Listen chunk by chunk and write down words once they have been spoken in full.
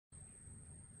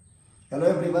Hello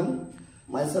everyone,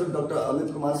 myself Dr.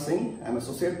 Amit Singh. I am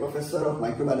Associate Professor of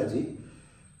Microbiology.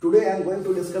 Today I am going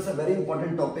to discuss a very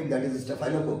important topic, that is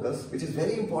Staphylococcus, which is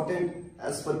very important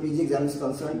as per PG exam is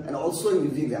concerned and also in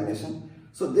UG examination.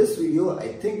 So this video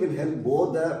I think will help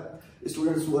both the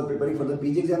students who are preparing for the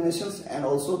PG examinations and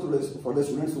also for the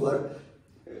students who are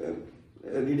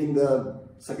reading the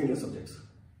second year subjects.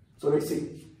 So let's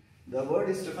see. The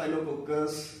word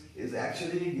Staphylococcus is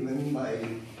actually given by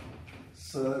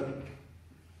Sir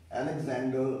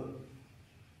Alexander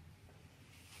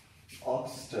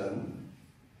Oxton.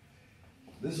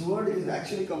 This word is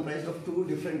actually comprised of two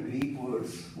different Greek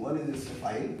words. One is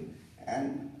staphyl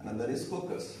and another is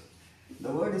coccus.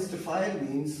 The word staphyl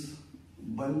means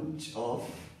bunch of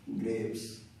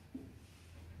grapes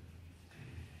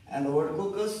and the word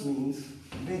coccus means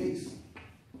berries.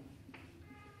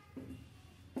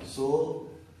 So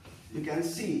you can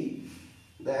see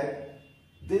that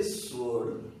this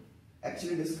word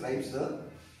actually describes the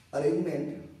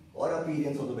arrangement or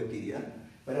appearance of the bacteria,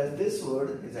 whereas this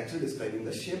word is actually describing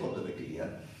the shape of the bacteria.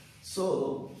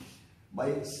 So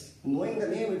by knowing the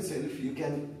name itself, you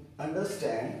can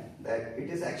understand that it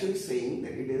is actually saying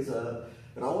that it is a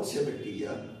round shaped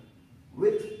bacteria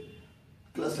with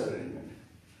cluster arrangement.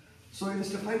 So in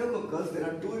Staphylococcus there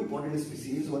are two important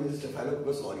species. One is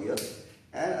Staphylococcus aureus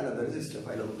and another is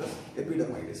Staphylococcus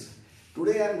epidermidis.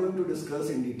 Today I am going to discuss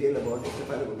in detail about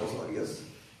Staphylococcus aureus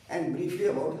and briefly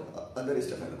about other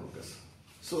Staphylococcus.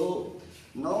 So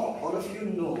now all of you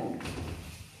know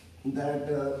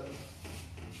that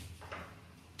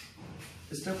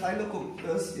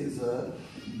Staphylococcus is a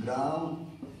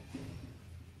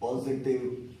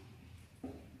gram-positive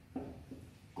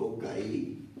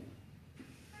cocci.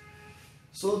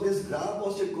 So this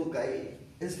gram-positive cocci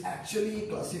is actually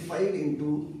classified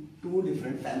into two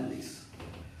different families.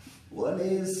 One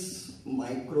is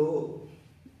Micrococcus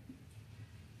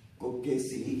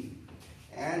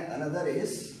and another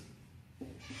is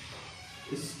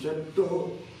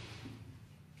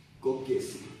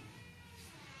Streptococcus.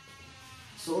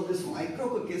 So this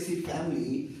Micrococcus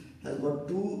family has got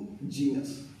two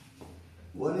genus.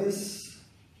 One is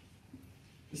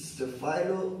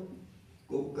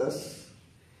Staphylococcus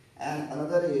and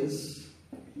another is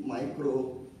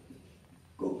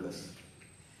Micrococcus.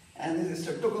 And this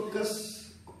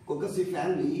Streptococcus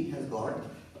family has got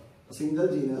a single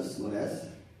genus known as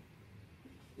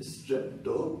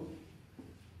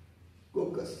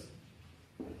Streptococcus.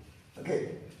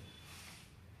 Okay.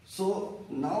 So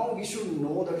now we should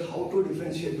know that how to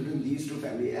differentiate between these two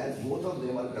families, as both of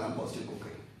them are gram-positive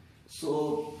cocci.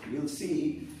 So we'll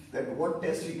see that what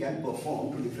test we can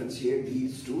perform to differentiate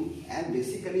these two, and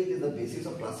basically it is the basis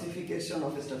of classification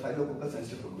of Staphylococcus and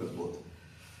Streptococcus both.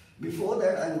 Before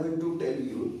that, I am going to tell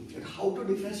you that how to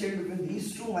differentiate between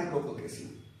these two Micrococcus.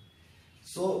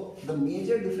 So the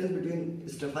major difference between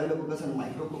Staphylococcus and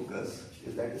Micrococcus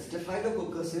is that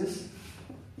Staphylococcus is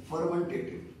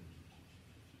fermentative,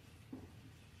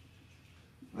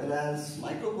 whereas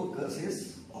Micrococcus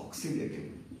is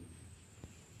oxidative.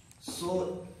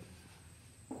 So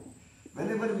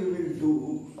whenever we will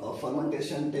do a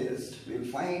fermentation test, we will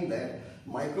find that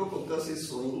Micrococcus is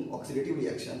showing oxidative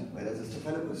reaction, whereas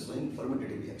Staphylococcus is showing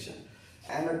fermentative reaction.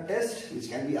 And a test which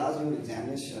can be asked in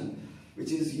examination,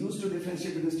 which is used to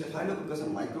differentiate between Staphylococcus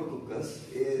and Micrococcus,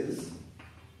 is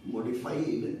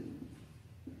modified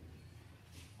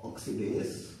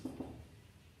oxidase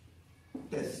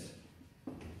test.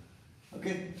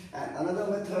 Okay, and another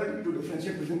method to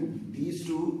differentiate between these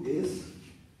two is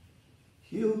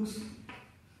Hughes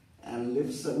and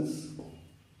Lifson's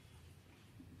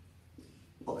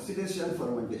oxidation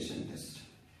fermentation test,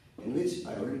 in which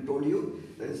I already told you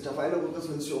that Staphylococcus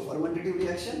will show fermentative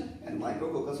reaction and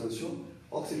Micrococcus will show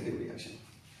oxidative reaction.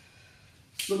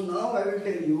 So now I will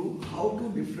tell you how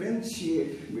to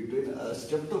differentiate between a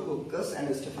Streptococcus and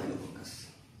a Staphylococcus.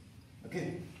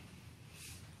 Okay.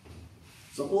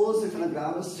 Suppose if in a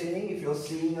gram staining, if you are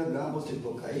seeing a gram-positive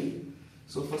cocci,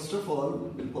 so first of all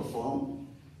we will perform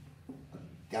a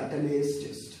catalase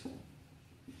test.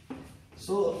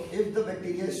 So if the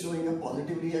bacteria is showing a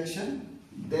positive reaction,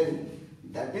 then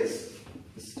that is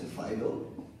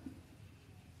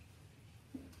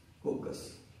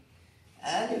Staphylococcus.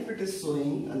 And if it is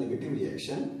showing a negative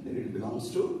reaction, then it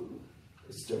belongs to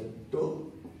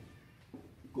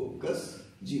Streptococcus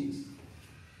genus.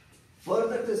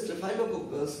 Further, the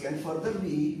Staphylococcus can further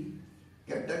be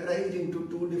categorized into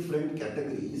two different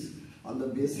categories on the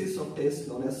basis of test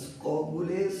known as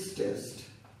coagulase test.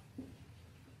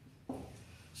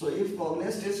 So if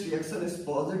coagulase test reaction is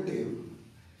positive,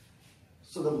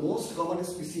 so the most common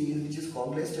species which is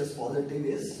coagulase test positive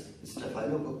is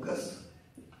Staphylococcus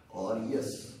or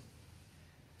yes.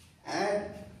 And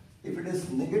if it is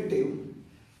negative,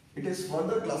 it is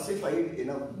further classified in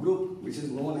a group which is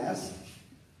known as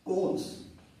cones.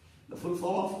 The full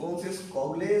form of cones is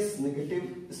Coagulase negative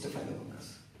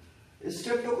Staphylococcus.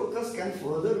 Streptococcus can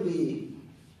further be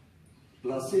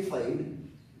classified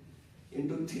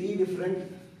into 3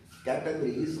 different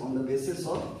categories on the basis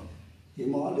of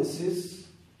hemolysis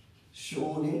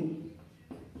shown in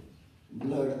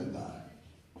blood agar.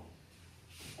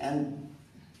 And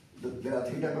there are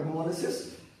 3 types of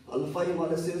hemolysis: alpha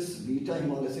hemolysis, beta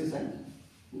hemolysis, and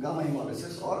gamma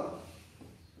hemolysis, or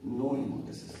no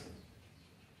hemolysis.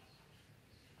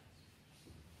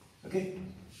 Okay,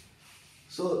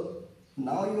 so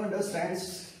now you understand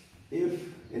if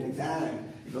in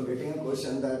exam, if you are getting a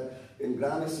question that in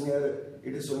gram smear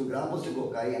it is showing gram positive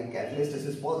cocci and catalase test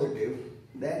is positive,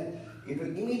 then it will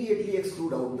immediately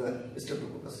exclude out the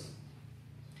streptococcus.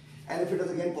 And if it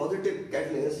is again positive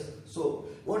catalase, so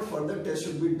what further test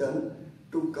should be done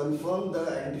to confirm the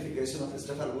identification of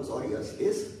Staphylococcus aureus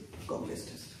is Coagulase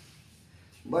test.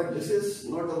 But this is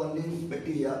not the only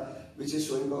bacteria which is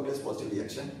showing Coagulase positive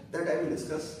reaction. That I will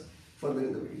discuss further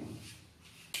in the video.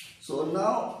 So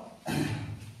now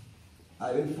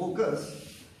I will focus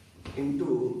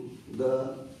into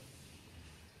the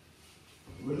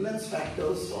virulence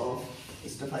factors of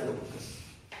Staphylococcus.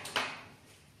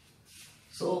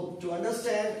 So to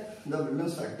understand the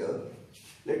virulence factor,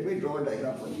 let me draw a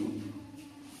diagram for you.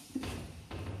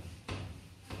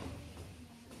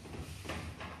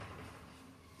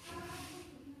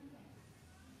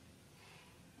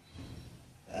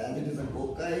 And it is a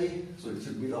cocci, so it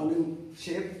should be round in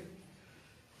shape.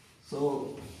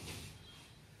 So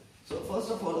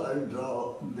first of all, I will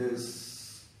draw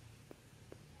this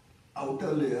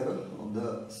outer layer of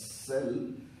the cell,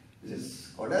 which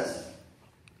is called as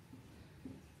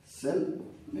cell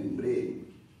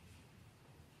membrane.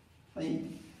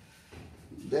 Fine.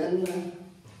 Then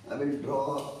I will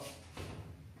draw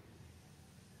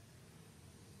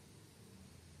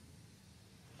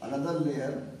another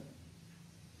layer,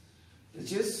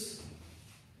 which is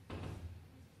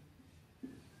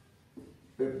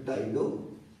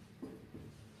peptidoglycan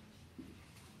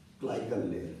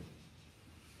layer.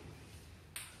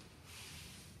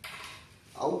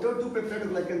 Outer to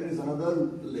peptidoglycan there is another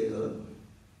layer,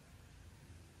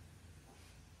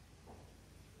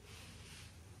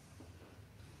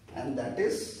 and that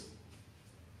is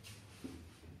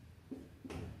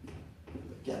the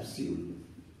capsule.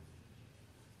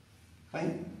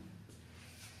 Fine.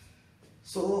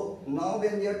 So now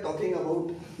when we are talking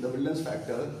about the virulence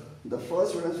factor, the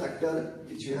first virulence factor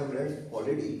which you have read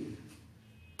already.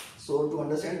 So to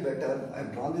understand better, I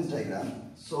have drawn this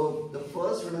diagram. So the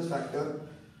first virulence factor,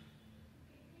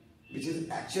 which is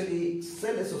actually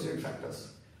cell associated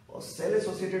factors, or cell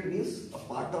associated means a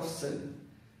part of cell.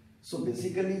 So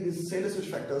basically these cell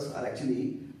associated factors are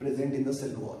actually present in the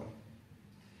cell wall.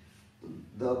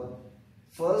 The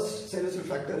first cell associated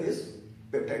factor is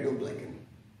peptidoglycan,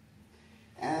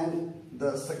 and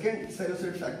the second cell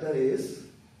associated factor is,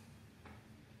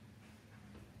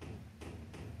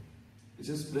 which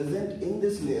is present in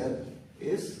this layer,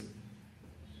 is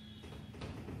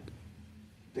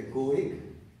teichoic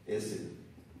acid.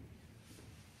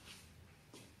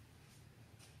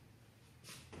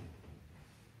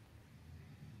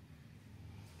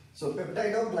 So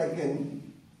peptidoglycan,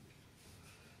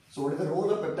 so what is the role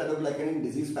of peptidoglycan in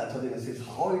disease pathogenesis?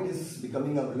 How it is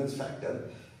becoming a virulence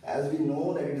factor? As we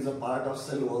know that it is a part of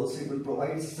cell walls, it will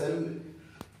provide cell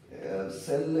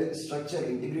structure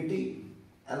integrity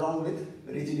along with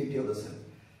rigidity of the cell.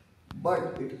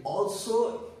 But it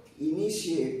also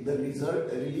initiates the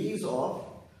release of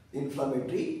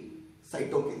inflammatory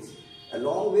cytokines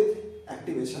along with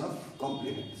activation of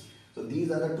complements. So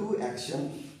these are the two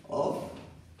actions of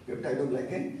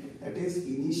peptidoglycan, that is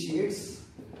initiates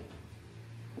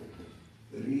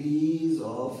release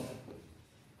of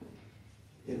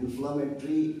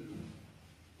inflammatory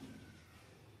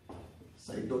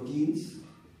cytokines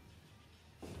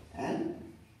and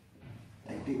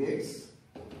activates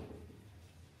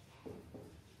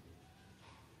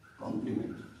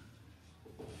complement.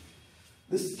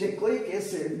 This teichoic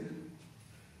acid,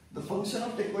 the function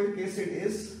of teichoic acid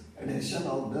is adhesion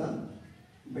of the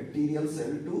bacterial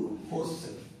cell to host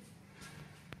cell,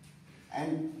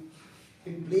 and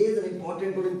it plays an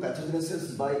important role in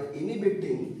pathogenesis by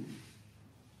inhibiting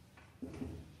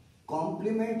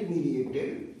complement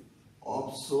mediated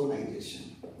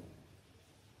opsonization.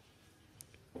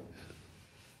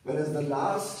 Whereas the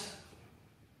last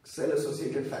cell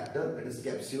associated factor, that is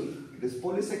capsule, it is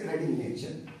polysaccharide in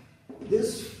nature.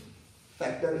 This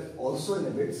factor also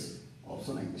inhibits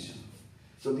opsonization.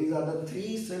 So these are the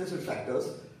three cell factors.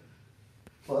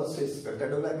 First is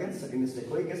peptidoglycan, second is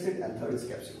teichoic acid, and third is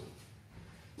capsule.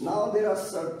 Now there are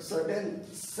certain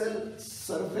cell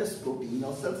surface protein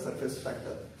or cell surface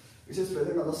factor which is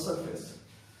present on the surface.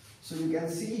 So you can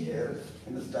see here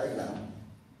in this diagram,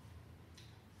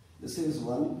 this is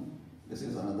one, this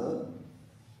is another,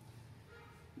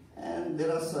 and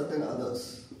there are certain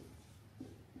others.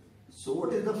 So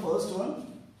what is the first one?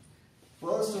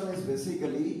 First one is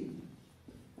basically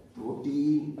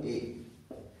protein A.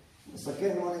 The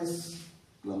second one is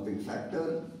clumping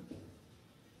factor.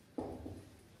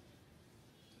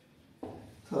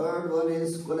 Third one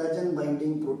is collagen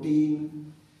binding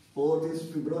protein. Fourth is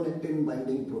fibronectin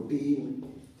binding protein.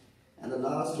 And the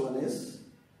last one is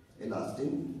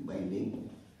elastin binding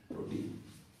protein.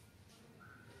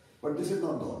 But this is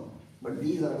not all. But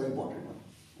these are the important ones.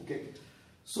 Okay.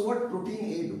 So what protein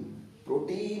A do?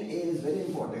 Protein A is very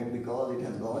important because it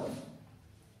has got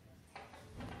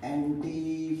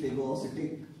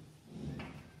anti-phagocytic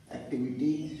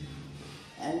activity,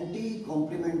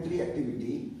 anti-complementary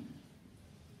activity,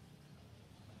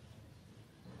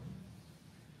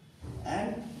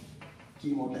 and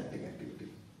chemotactic activity.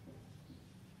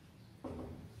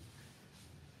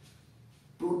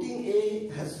 Protein A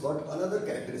has got another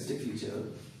characteristic feature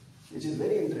which is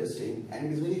very interesting and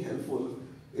it is very helpful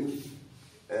in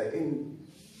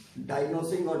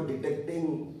diagnosing or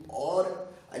detecting or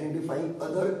identifying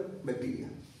other bacteria.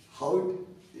 How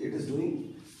it is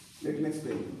doing? Let me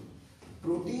explain you.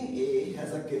 Protein A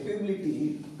has a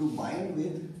capability to bind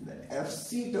with the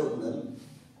Fc terminal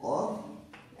of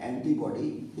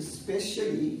antibody,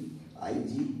 especially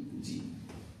IgG,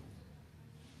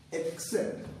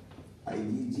 except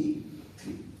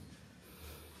IgG3,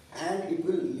 and it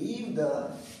will leave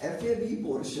the FAB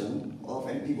portion of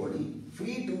antibody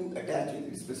free to attach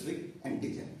with its specific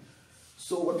antigen.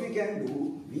 So what we can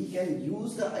do, we can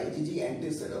use the IgG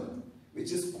antiserum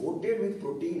which is coated with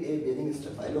protein A bearing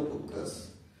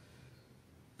Staphylococcus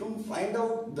to find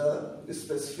out the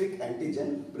specific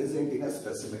antigen present in a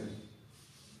specimen.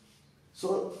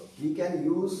 So we can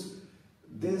use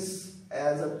this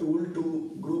as a tool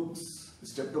to group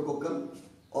Streptococcal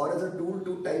or as a tool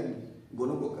to type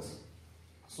Gonococcus.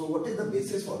 So what is the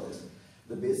basis for this?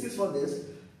 The basis for this,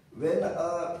 when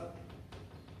a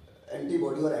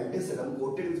antibody or antiserum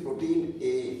coated with protein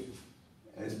A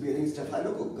is bearing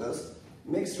Staphylococcus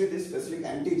mixed with a specific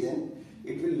antigen,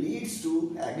 it will lead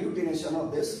to agglutination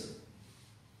of this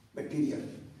bacteria.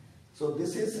 So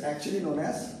this is actually known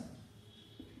as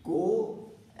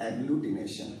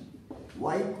co-agglutination.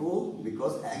 Why co?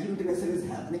 Because agglutination is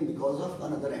happening because of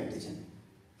another antigen,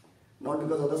 not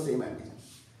because of the same antigen.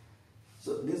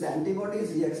 So this antibody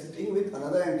is reacting with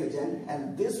another antigen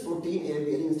and this protein A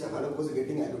bearing Staphylococcus is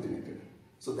getting agglutinated.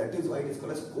 So that is why it is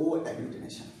called as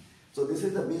co-agglutination. So this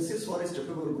is the basis for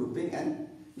streptococcal grouping and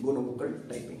gonococcal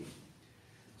typing.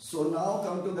 So now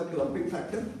come to the clumping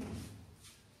factor.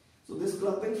 So this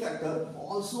clumping factor,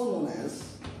 also known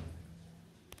as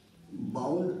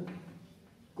bound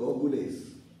coagulase.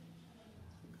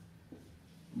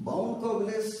 Bound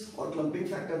coagulase or clumping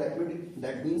factor,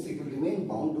 that means it will remain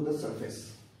bound to the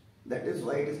surface. That is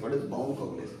why it is called as bound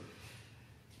coagulase.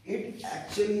 It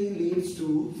actually leads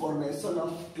to formation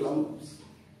of clumps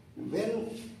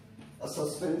when a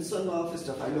suspension of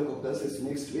Staphylococcus is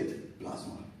mixed with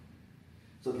plasma.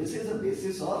 So this is the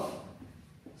basis of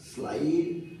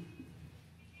slide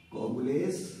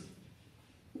coagulase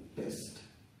test.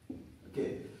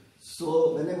 Okay.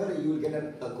 So whenever you will get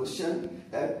a question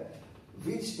that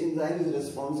which enzyme is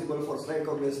responsible for slide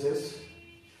coagulase test,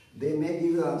 they may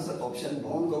give you answer option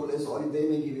bound coagulase or they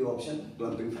may give you option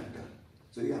clumping factor.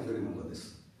 So you have to remember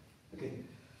this. Okay.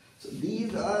 So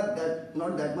these are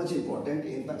not that much important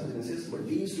in pathogenesis, but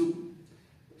these two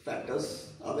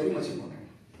factors are very much important.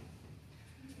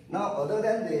 Now other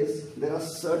than this, there are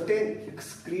certain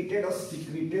excreted or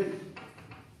secreted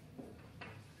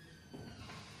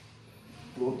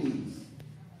proteins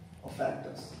or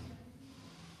factors.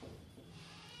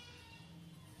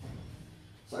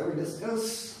 So I will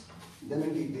discuss them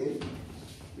in detail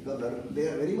because they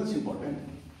are very much important.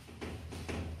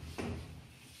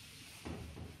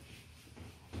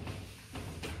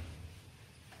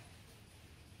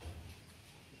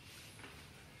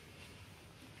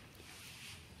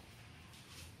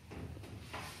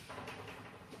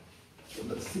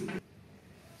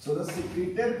 So the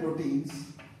secreted proteins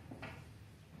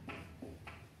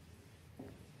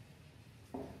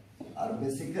are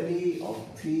basically of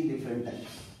three different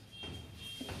types,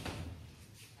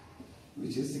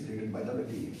 which is secreted by the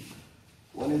bacteria.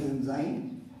 One is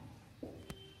enzyme,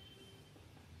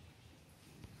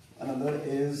 another another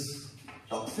is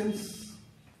toxins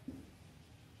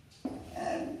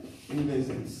and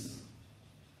invasins.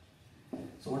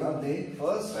 So what are they?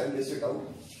 First I will list it out.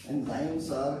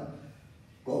 Enzymes are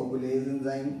coagulase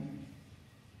enzyme,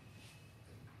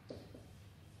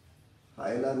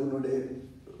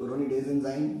 hyaluronidase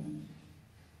enzyme,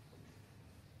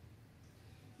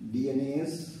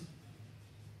 DNase,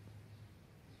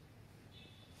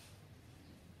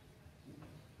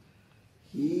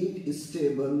 heat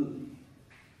stable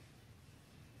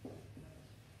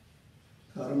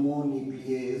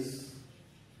thermonuclease,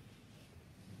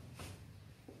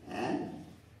 and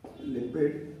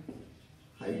lipid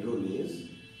hydrolase,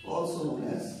 also known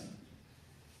as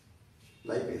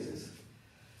lipases.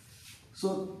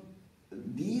 So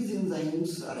these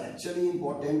enzymes are actually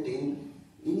important in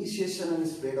initiation and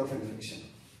spread of infection.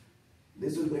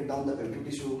 This will break down the connective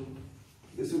tissue,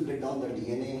 this will break down the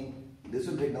DNA, this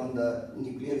will break down the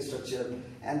nuclear structure,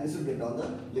 and this will break down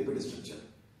the lipid structure.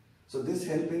 So this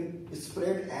helps in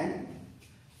spread and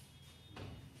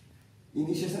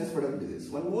initiation and spread of disease.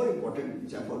 One more important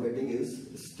which I am forgetting is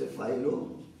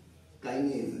Staphylococcus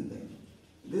enzyme.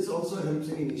 This also helps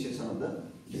in initiation of the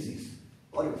disease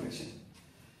or infection.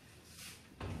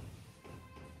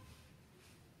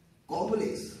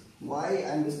 Coagulase. Why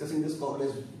I am discussing this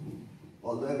coagulase,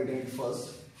 although I have written it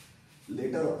first,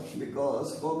 later on,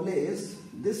 because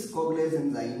this coagulase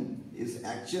enzyme is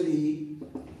actually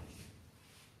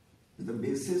the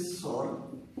basis for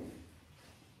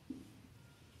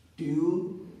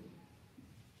tube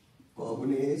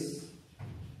coagulase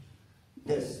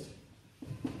test.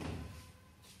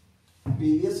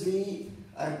 Previously,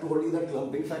 I have told you that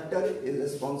clumping factor is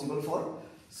responsible for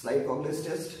slide coagulase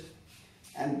test,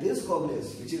 and this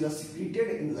coagulase, which is a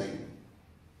secreted enzyme,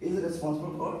 is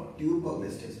responsible for tube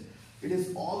coagulase test. It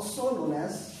is also known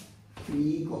as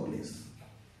free coagulase.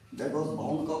 That was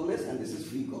bound coagulase, and this is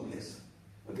free coagulase.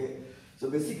 Okay. So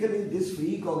basically, this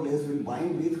free coagulase will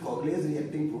bind with coagulase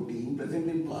reacting protein present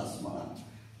in plasma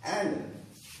and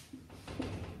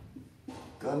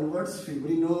converts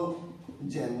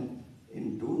fibrinogen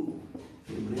into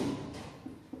fibrin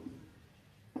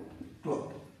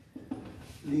clot,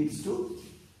 leads to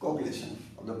coagulation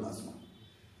of the plasma.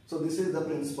 So this is the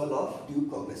principle of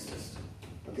tube coagulase test.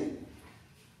 Okay.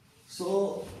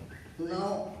 So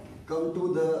now come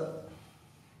to the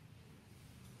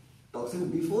toxin.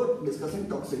 Before discussing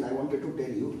toxin, I wanted to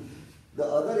tell you the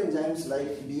other enzymes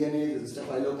like DNA,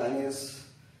 staphylococcus,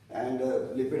 and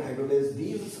lipid hydrolase.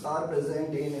 These are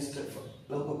present in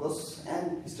Staphylococcus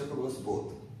and Staphylococcus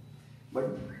both.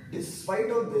 But despite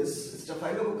of this,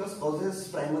 Staphylococcus causes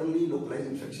primarily localized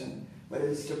infection,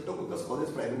 whereas Streptococcus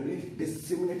causes primarily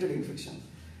disseminated infection.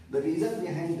 The reason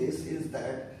behind this is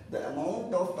that the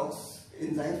amount of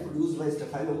enzymes produced by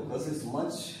Staphylococcus is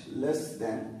much less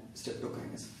than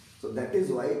Streptococcus. So that is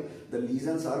why the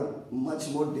lesions are much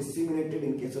more disseminated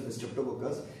in case of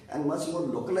Streptococcus and much more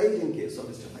localized in case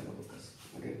of Staphylococcus.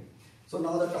 Okay. So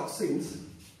now the toxins.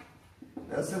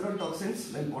 There are several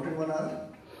toxins. The important one are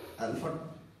alpha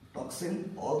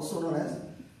toxin, also known as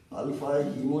alpha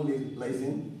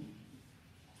hemolysin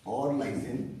or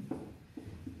lysine,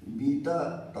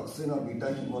 beta toxin or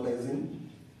beta hemolysin,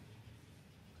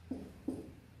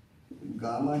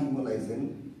 gamma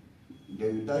hemolysin,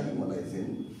 delta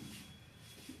hemolysin,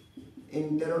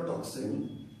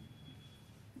 enterotoxin,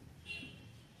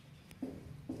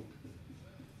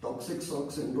 toxic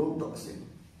shock syndrome toxin,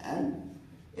 and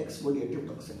exfoliative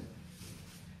toxin.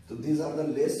 So these are the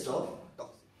list of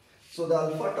toxins. So the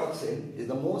alpha toxin is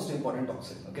the most important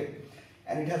toxin, okay?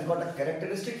 And it has got a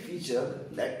characteristic feature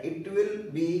that it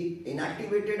will be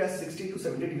inactivated at 60 to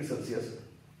 70 degrees Celsius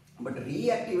but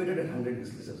reactivated at 100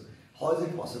 degrees Celsius. How is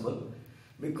it possible?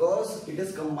 Because it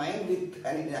is combined with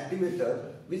an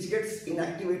inactivator which gets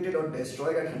inactivated or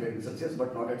destroyed at 100 degrees Celsius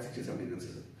but not at 60-70 degrees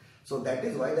Celsius. So that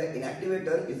is why the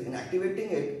inactivator is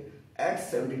inactivating it at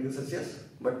 70 degrees Celsius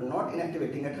but not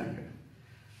inactivating at 100.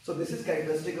 So this is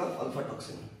characteristic of alpha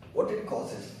toxin. What it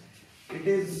causes? It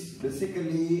is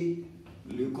basically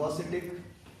leukocytic.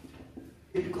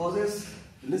 It causes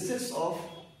lysis of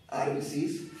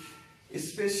RBCs,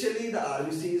 especially the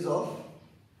RBCs of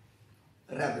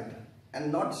rabbit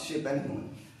and not sheep and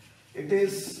human. It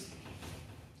is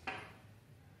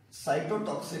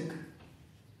cytotoxic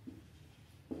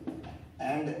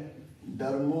and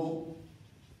dermonecrotic,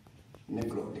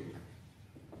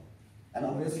 and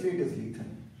obviously it is lethal.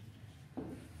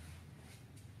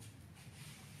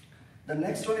 The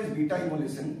next one is beta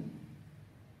hemolysin.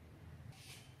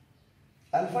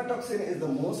 Alpha toxin is the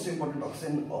most important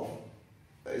toxin of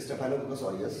Staphylococcus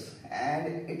aureus,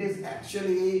 and it is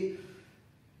actually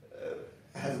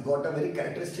has got a very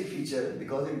characteristic feature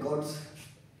because it got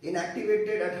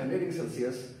inactivated at 100 degrees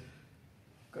Celsius.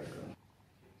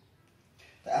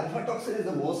 The alpha toxin is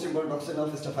the most important toxin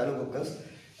of Staphylococcus,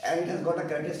 and it has got a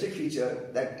characteristic feature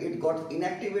that it got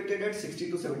inactivated at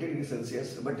 60 to 70 degrees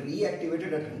Celsius but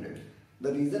reactivated at 100.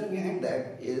 The reason behind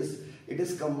that is it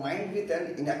is combined with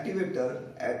an inactivator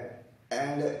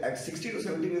at 60 to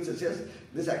 70 degrees Celsius.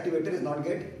 This activator is not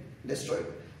get destroyed,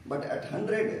 but at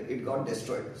 100 it got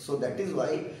destroyed. So that is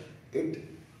why it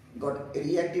got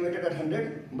reactivated at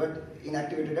 100 but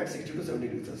inactivated at 60 to 70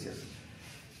 degrees Celsius.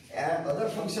 And other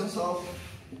functions of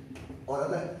or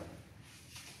other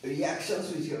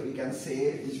reactions which we can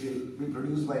say which will be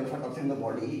produced by alpha toxin in the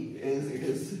body is it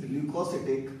is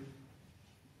leukocytic,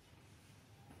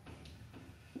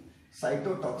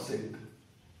 cytotoxic,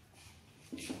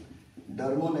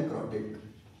 dermonecrotic,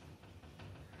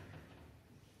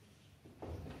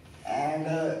 and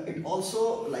it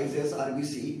also lyses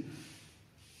RBC,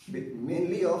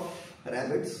 mainly of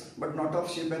rabbits but not of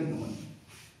sheep and human.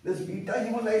 This beta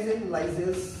hemolysin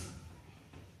lyses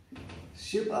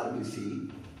sheep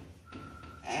RBC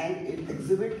and it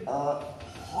exhibits a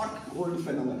hot-cold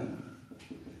phenomenon.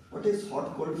 What is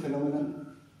hot-cold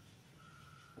phenomenon?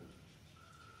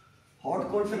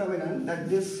 Hot-cold phenomenon that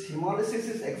this hemolysis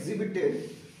is exhibited,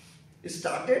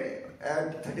 started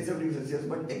at 37 degrees Celsius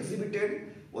but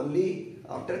exhibited only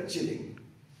after chilling.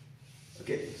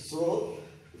 Okay, so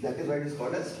that is why it is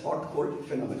called as hot-cold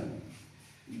phenomenon.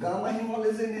 Gamma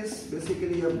hemolysin is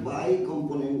basically a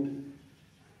bicomponent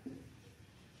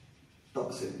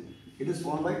toxin. It is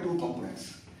formed by two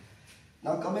components.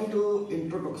 Now coming to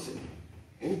introtoxin.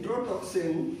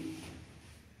 Introtoxin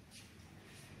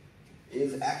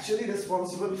is actually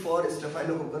responsible for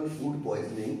staphylococcal food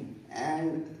poisoning,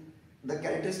 and the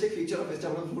characteristic feature of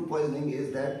staphylococcal food poisoning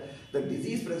is that the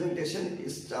disease presentation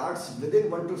starts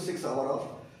within 1 to 6 hours of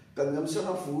consumption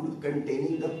of food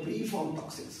containing the preformed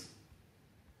toxins.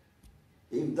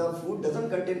 If the food doesn't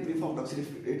contain preformed toxin,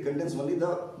 if it contains only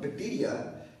the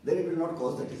bacteria, then it will not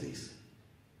cause the disease.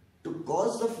 To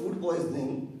cause the food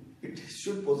poisoning, it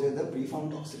should possess the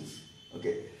preformed toxins.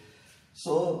 Okay,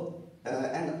 so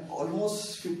and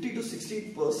almost 50 to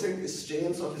 60%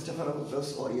 strains of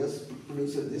Staphylococcus aureus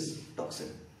produces this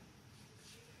toxin.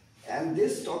 And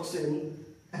this toxin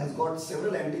has got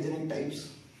several antigenic types.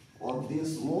 Of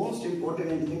this, most important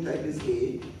antigen type is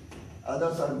A.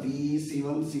 Others are B,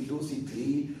 C1, C2,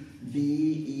 C3, D,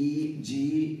 E,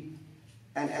 G,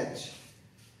 and H.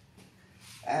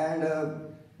 And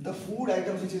the food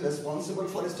items which is responsible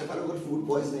for staphylococcal food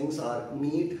poisonings are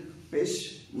meat,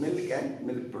 fish, milk, and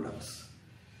milk products.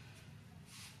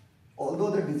 Although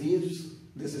the disease,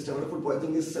 this staphylococcal food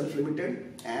poisoning is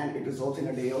self-limited and it resolves in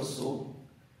a day or so,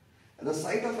 the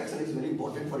site of action is very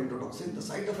important for introtoxin. The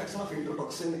site of action of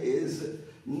introtoxin is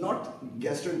not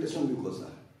gastrointestinal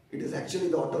mucosa. It is actually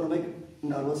the autonomic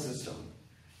nervous system.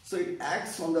 So it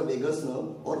acts on the vagus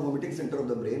nerve or vomiting center of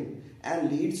the brain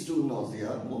and leads to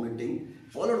nausea, vomiting,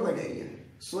 followed by diarrhea.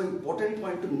 So important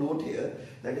point to note here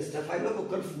that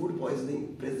staphylococcal food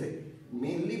poisoning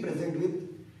mainly present with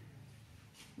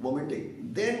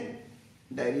vomiting, then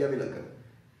diarrhea will occur.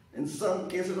 In some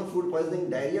cases of food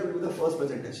poisoning, diarrhea will be the first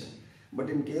presentation. But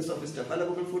in case of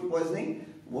staphylococcal food poisoning,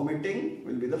 vomiting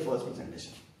will be the first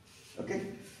presentation. Okay.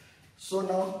 So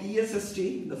now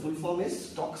TSST, the full form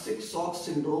is toxic shock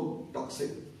syndrome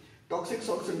toxin. Toxic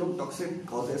shock syndrome toxin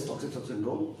causes toxic shock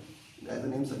syndrome, as the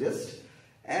name suggests.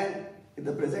 And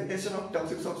the presentation of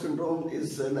toxic shock syndrome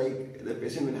is like the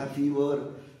patient will have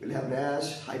fever, will have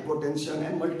rash, hypotension,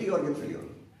 and multi-organ failure.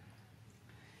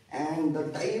 And the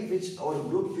type which or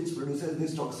group which produces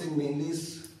this toxin mainly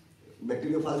is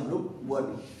bacteriophage group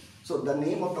 1. So the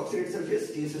name of toxin itself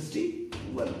is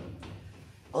TSST1.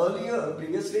 Earlier,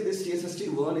 previously this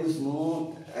TSST1 is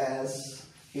known as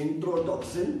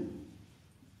introtoxin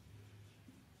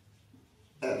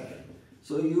F.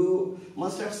 So you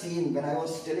must have seen when I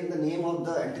was telling the name of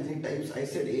the antigenic types, I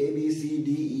said A, B, C,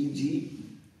 D, E, G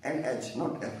and H,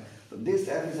 not F. So this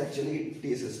F is actually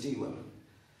TSST1.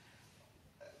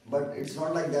 But it's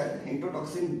not like that.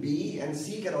 Introtoxin B and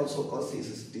C can also cause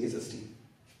TSST.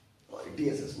 Or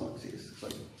TSS, not CS,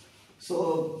 sorry.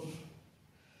 So,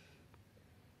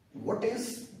 what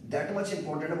is that much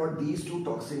important about these two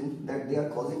toxins that they are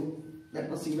causing that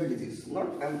much severe disease?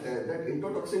 Not that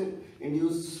introtoxin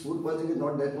induced food poisoning is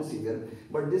not that much severe,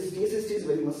 but this TSST is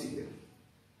very much severe.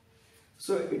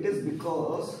 So, it is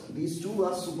because these two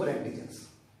are super antigens.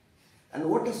 And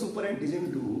what does super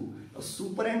antigen do? A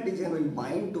super antigen will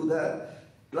bind to the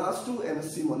class 2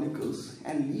 MSC molecules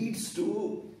and leads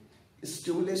to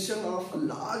stimulation of a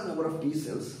large number of T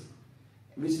cells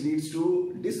which leads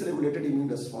to dysregulated immune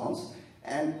response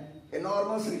and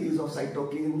enormous release of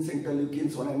cytokines,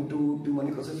 interleukins 1 and 2, tumor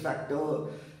necrosis factor,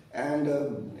 and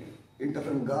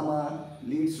interferon gamma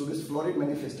leads to this florid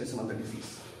manifestation of the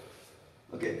disease.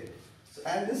 Okay, so,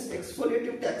 and this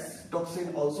exfoliative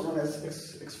toxin, also known as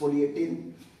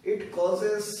exfoliatin, it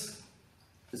causes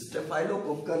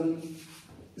staphylococcal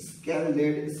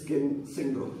scalded skin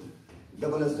syndrome,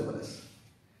 SS.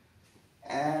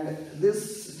 And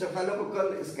this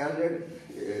staphylococcal scalded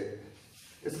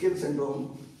skin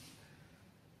syndrome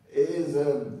is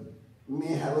may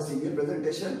have a severe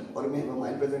presentation or may have a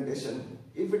mild presentation.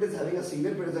 If it is having a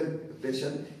severe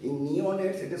presentation, in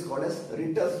neonates it is called as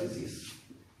Ritter's disease.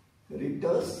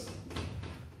 Ritter's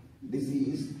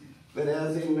disease,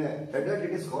 whereas in adult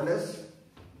it is called as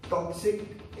toxic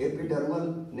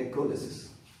epidermal necrolysis.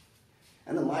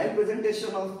 And the mild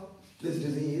presentation of this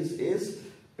disease is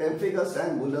pemphigus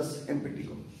and bullous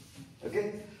impetigo.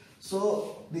 Okay,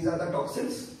 so these are the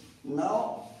toxins.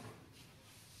 Now,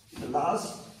 the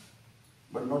last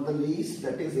but not the least,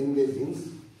 that is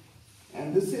invasins.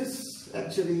 And this is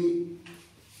actually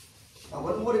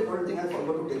one more important thing I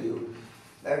forgot to tell you,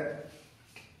 that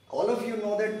all of you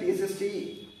know that TSST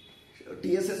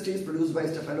is produced by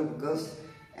Staphylococcus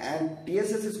and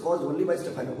TSS is caused only by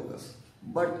Staphylococcus,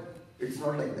 but it's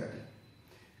not like that.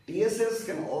 TSS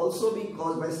can also be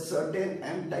caused by certain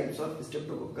M types of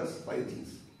Streptococcus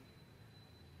pyogenes.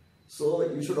 So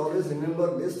you should always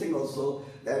remember this thing also,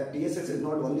 that TSS is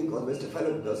not only caused by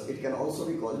Staphylococcus, it can also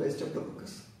be caused by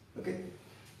Streptococcus. Okay.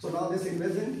 So now this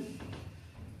invasion,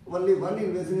 only one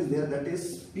invasion is there, that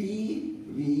is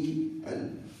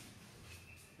PVL.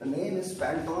 The name is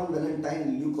Panton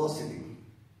Valentine leukocidin.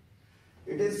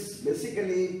 It is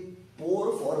basically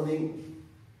pore forming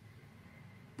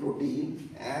protein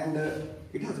and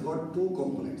it has got two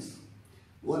components.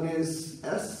 One is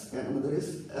S and another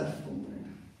is F component.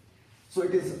 So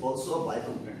it is also a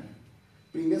bicomponent.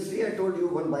 Previously I told you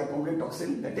one bicomponent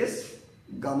toxin, that is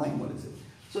gamma hemolysin.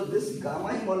 So this gamma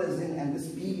hemolysin and this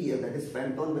PVL, that is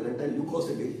Panton Valentine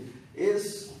leukocidin,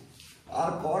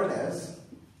 are called as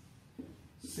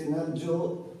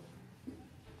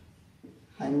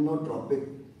synergohypnotropic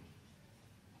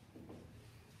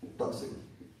toxin.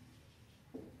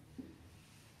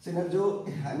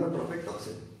 Synergohypnotropic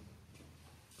toxin.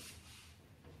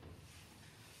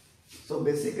 So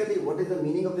basically, what is the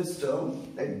meaning of this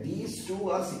term? That these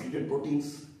two are secreted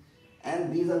proteins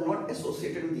and these are not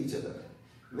associated with each other.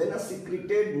 When a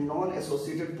secreted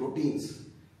non-associated proteins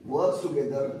works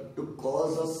together to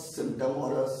cause a symptom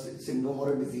or a syndrome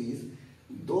or a disease,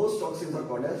 those toxins are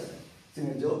called as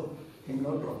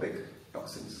synergohypnotropic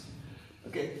toxins.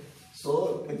 Okay.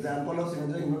 So example of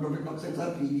synergohypnotropic toxins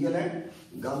are PVL and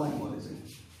gamma hemolysin.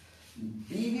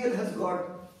 PVL has got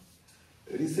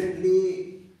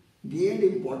recently gained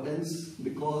importance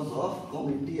because of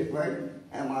community acquired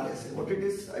MRSA. What it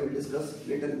is, I will discuss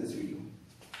later in this video.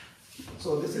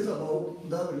 So this is about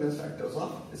the various factors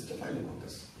of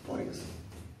Staphylococcus aureus.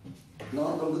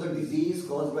 Now come to the disease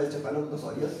caused by Staphylococcus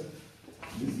aureus.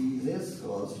 Diseases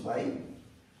caused by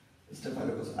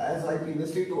Staphylococcus. As I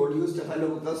previously told you,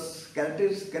 Staphylococcus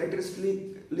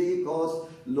characteristically cause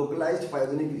localized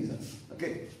pyogenic lesions.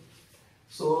 Okay.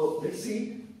 So let's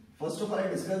see. First of all, I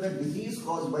discuss the disease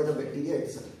caused by the bacteria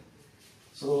itself.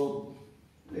 So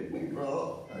let me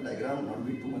draw a diagram, not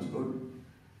be too much good.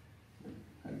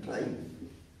 I'll try.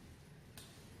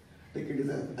 Take it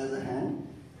as a hand.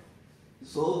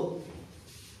 So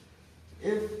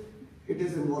if it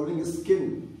is involving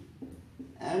skin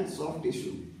and soft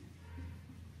tissue,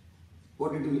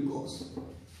 what it will cause?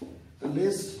 The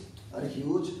lists are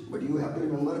huge, but you have to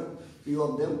remember few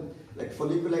of them, like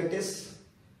folliculitis,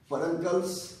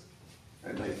 furuncles,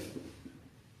 and right,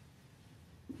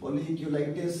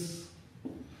 folliculitis,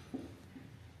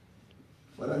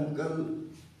 furuncle,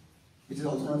 which is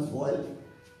also known as boil,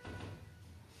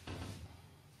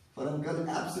 furuncle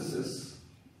abscesses,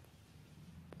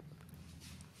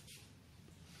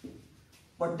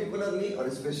 particularly or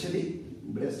especially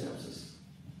breast abscess.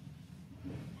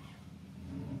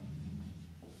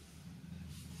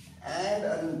 And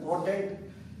an important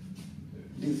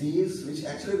disease which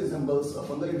actually resembles a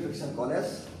fungal infection called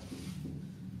as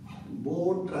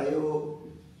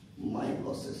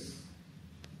Botryomycosis.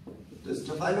 The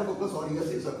Staphylococcus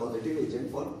aureus is a causative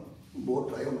agent for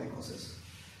Botryomycosis.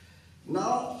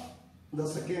 Now the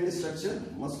second structure,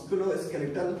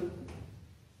 musculoskeletal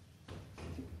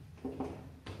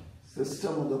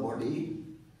system of the body.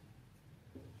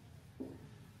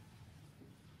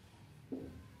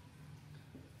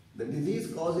 The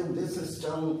disease caused in this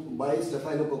system by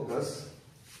Staphylococcus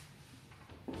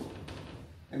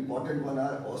important one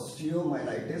are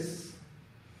osteomyelitis,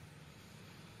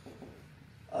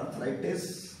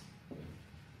 arthritis,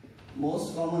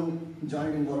 most common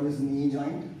joint involved is knee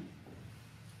joint,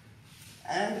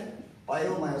 and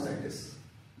pyomyositis.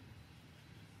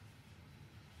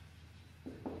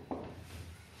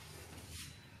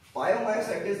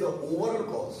 Pyomyositis, the overall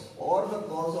cause or the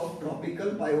cause of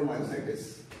tropical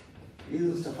pyomyositis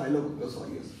is Staphylococcus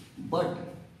aureus. But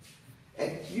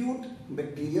acute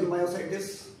bacterial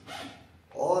myositis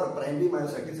or primary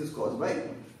myositis is caused by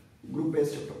group A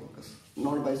Streptococcus,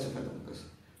 not by Staphylococcus.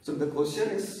 So the question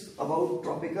is about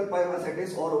tropical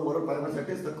pyomyositis or overall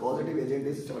pyomyositis, the causative agent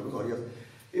is Staphylococcus aureus.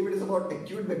 If it is about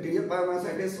acute bacterial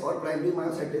pyomyositis or primary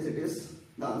myositis,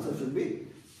 the answer should be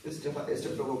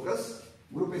Streptococcus,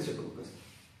 group A Streptococcus.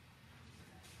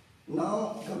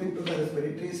 Now coming to the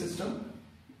respiratory system.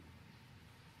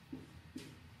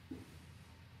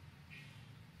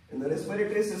 In the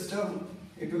respiratory system,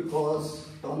 it will cause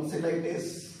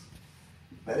tonsillitis,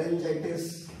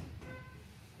 pharyngitis,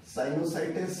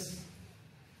 sinusitis.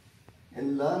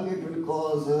 In lung, it will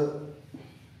cause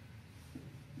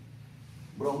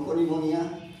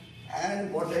bronchopneumonia and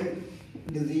important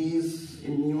disease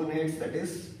in neonates, that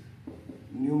is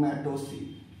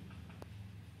pneumatosis.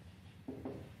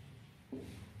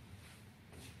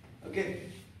 Okay,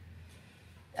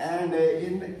 and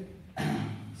in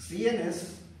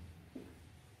CNS,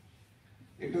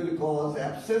 it will cause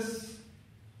abscess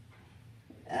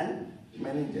and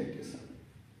meningitis.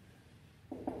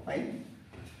 Fine.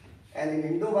 And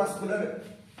in endovascular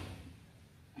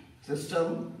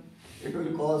system, it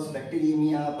will cause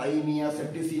bacteremia, pyemia,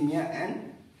 septicemia,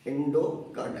 and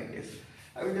endocarditis.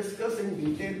 I will discuss in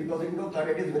detail because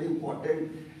endocarditis is very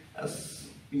important as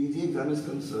PG exam is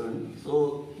concerned.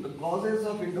 So the causes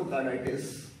of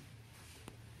endocarditis,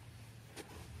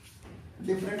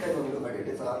 different type of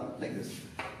endocarditis are like this: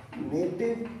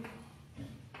 native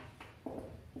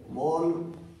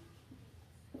valve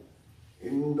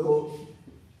endocarditis.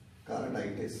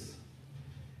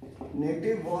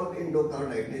 Native valve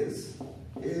endocarditis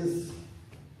is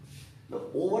the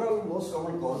overall most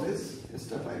common cause is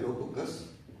Staphylococcus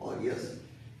aureus,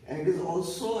 and it is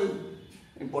also an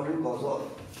important cause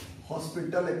of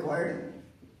hospital acquired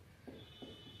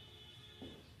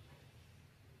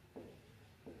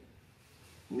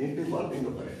native valve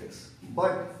endocarditis.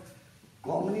 But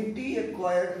community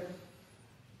acquired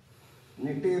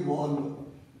native valve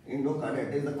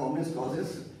endocarditis, the commonest cause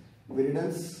is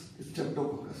viridans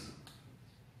streptococcus.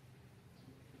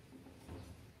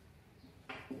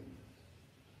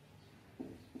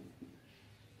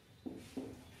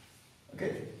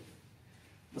 Okay.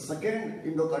 The second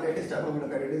endocarditis type of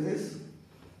endocarditis is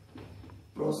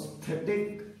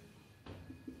prosthetic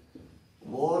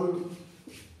valve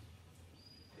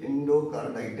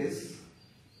endocarditis.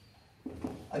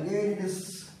 Again, it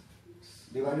is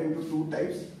divided into two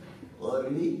types: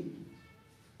 early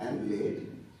and late.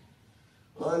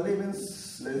 Early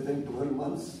means less than 12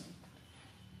 months.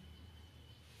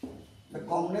 The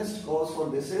commonest cause for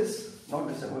this is not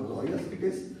Staphylococcus aureus, it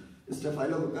is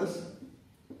Staphylococcus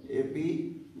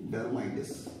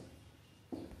epidermidis.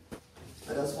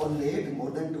 Whereas for late, more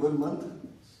than 12 months,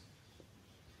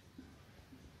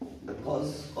 the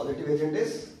causative agent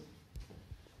is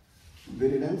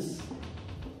viridans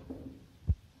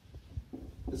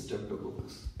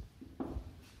streptococcus.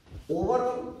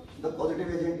 Overall, the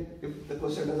causative agent, if the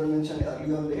question doesn't mention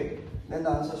early or late, then the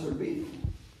answer should be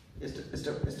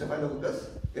Staphylococcus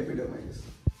epidermidis.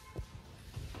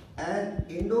 And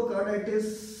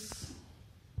endocarditis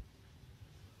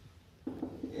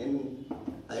in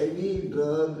IV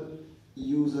drug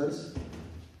users,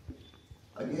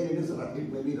 again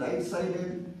it may be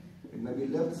right-sided, it may be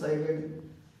left-sided.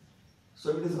 So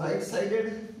if it is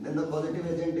right-sided, then the causative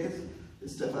agent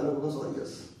is Staphylococcus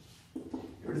aureus.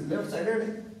 If it is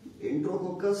left-sided,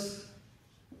 Enterococcus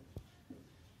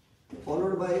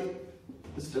followed by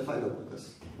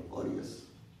Staphylococcus aureus.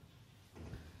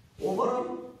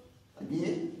 Overall,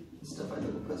 again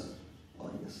Staphylococcus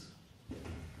aureus.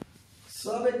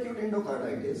 Subacute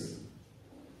endocarditis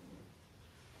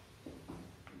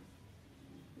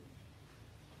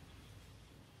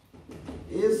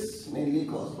is mainly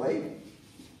caused by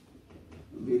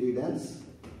viridans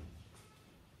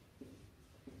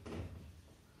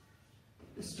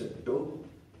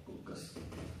streptococcus.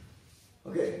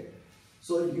 Okay,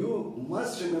 so you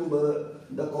must remember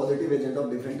the causative agent of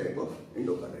different type of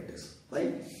endocarditis,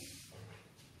 right?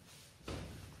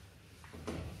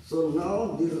 So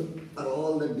now these are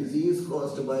all the disease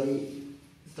caused by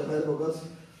Staphylococcus.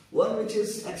 One which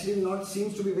is actually not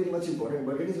seems to be very much important,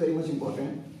 but it is very much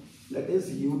important, that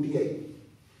is UTI,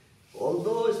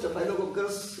 although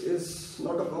Staphylococcus is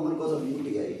not a common cause of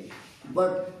UTI,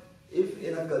 but if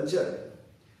in a culture,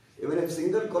 even if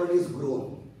single colony is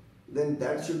grown, then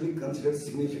that should be considered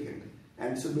significant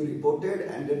and should be reported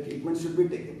and the treatment should be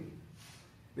taken.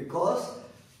 Because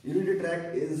urinary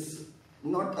tract is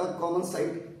not a common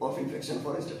site of infection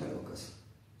for Staphylococcus.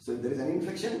 So if there is an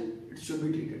infection, it should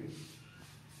be treated.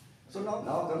 So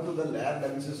now come to the lab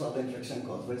diagnosis of the infection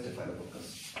caused by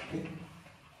Staphylococcus. Okay.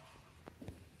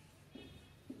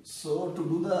 So to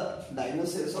do the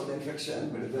diagnosis of the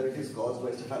infection, whether it is caused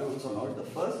by Staphylococcus or not, the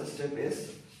first step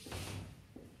is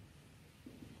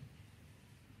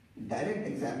direct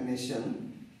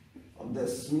examination of the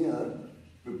smear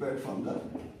prepared from the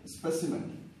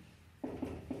specimen.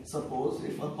 Suppose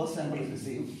if a pus sample is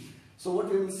received, so what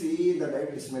we will see the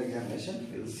direct smear examination,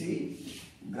 we will see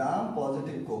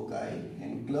gram-positive cocci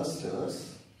in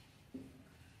clusters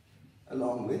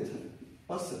along with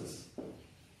pus cells.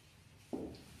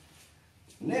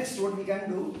 Next, what we can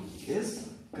do is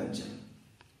culture.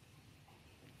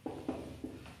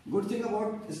 Good thing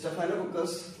about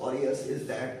Staphylococcus aureus is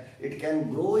that it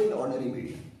can grow in ordinary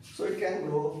media. So it can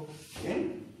grow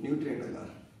in nutrient agar.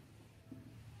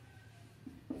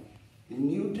 In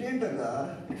nutrient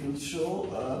agar, it will show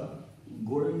a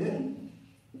golden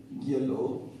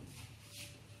yellow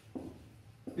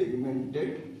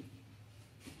pigmented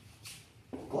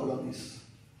colonies.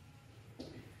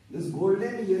 This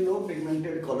golden yellow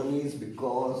pigmented colony is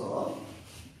because of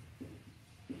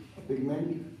a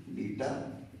pigment beta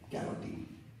carotene.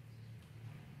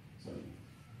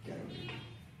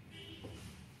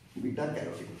 Beta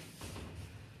carotene.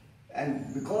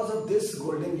 And because of this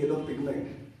golden yellow pigment,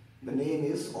 the name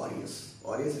is aureus.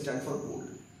 Aureus stands for gold.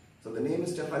 So the name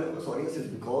is Staphylococcus aureus is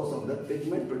because of the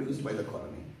pigment produced by the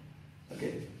colony.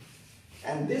 Okay.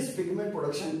 And this pigment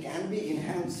production can be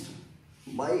enhanced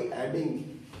by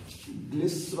adding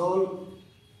glycerol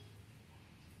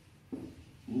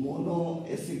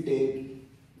monoacetate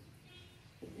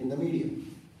in the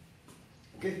medium.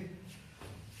 Okay.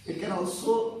 It can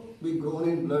also be grown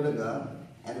in blood agar,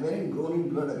 and when it grown in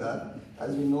blood agar,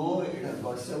 as we know, it has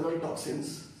got several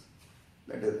toxins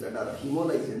that are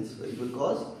hemolysins, so it will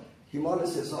cause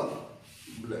hemolysis of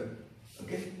blood.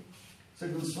 Okay, so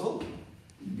it will show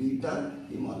beta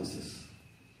hemolysis.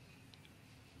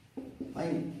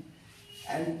 Fine.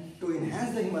 And to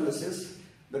enhance the hemolysis,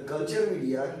 the culture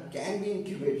media can be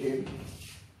incubated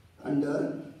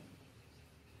under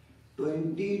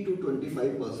 20 to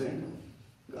 25%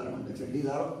 carbon dioxide. These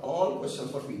are all questions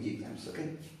for PG exams. Okay.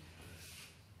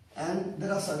 And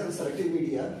there are certain selective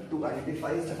media to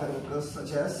identify Staphylococcus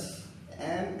such as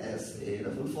MSA.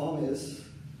 The full form is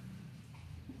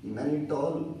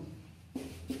mannitol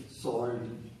salt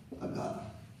agar,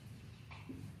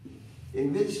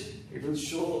 in which it will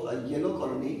show a yellow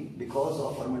colony because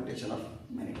of fermentation of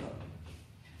mannitol.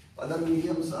 Other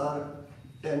mediums are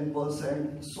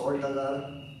 10% salt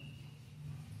agar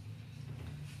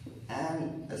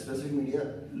and a specific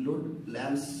media,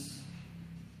 Lud-Lams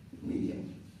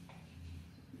medium.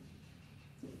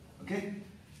 Okay.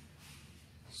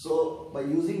 So by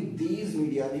using these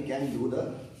media, we can do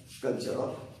the culture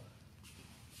of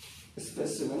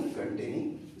specimen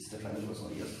containing Staphylococcus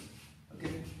aureus.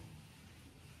 Okay.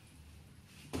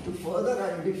 To further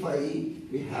identify,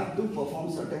 we have to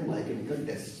perform certain biochemical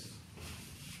tests.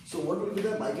 So what will be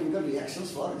the biochemical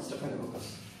reactions for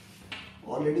Staphylococcus?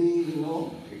 Already we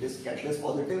know it is catalase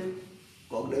positive,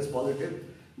 coagulase positive,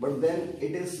 but then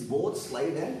it is both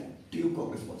slide and tube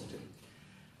coagulase positive.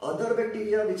 Other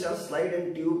bacteria which are slide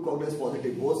and tube coagulase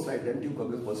positive, both slide and tube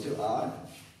coagulase positive, are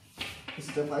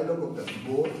Staphylococcus,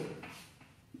 both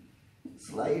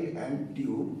slide and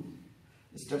tube,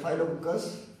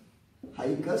 Staphylococcus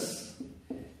hycus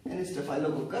and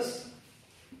Staphylococcus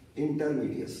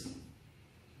intermedius.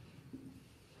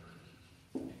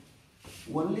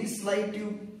 Only slide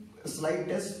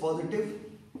test positive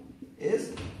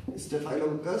is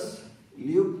Staphylococcus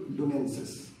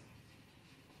lugdunensis,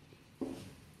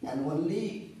 and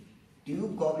only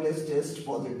tube coagulase test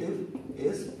positive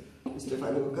is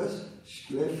Staphylococcus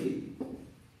schleiferi.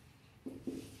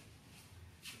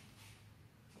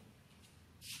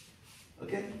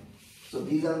 Okay, so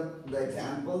these are the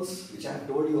examples which I have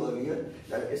told you earlier,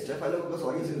 that Staphylococcus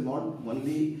aureus is not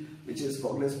only which is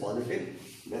coagulase positive.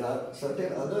 There are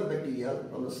certain other bacteria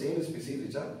from the same species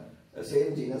which are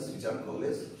same genus which are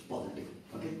coagulase positive.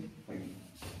 Okay, fine.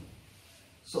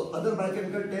 So other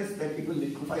biochemical tests, that it will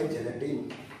liquefy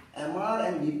gelatin. MR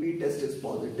and BP test is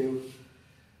positive.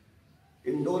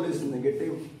 Indole is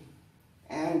negative.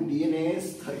 And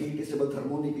DNase 30 stable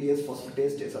thermonuclease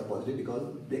phosphatase tests are positive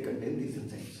because they contain these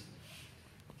enzymes.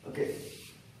 Okay.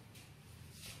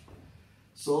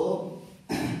 So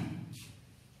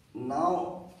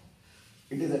now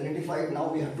it is identified.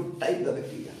 Now we have to type the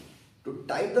bacteria. To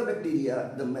type the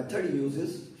bacteria, the method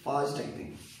uses phage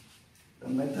typing. The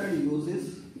method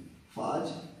uses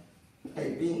phage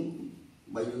typing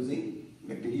by using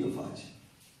bacteriophage.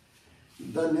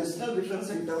 The National Reference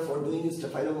Center for doing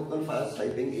staphylococcal phage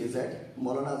typing is at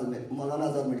Maulana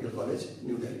Azad Medical College,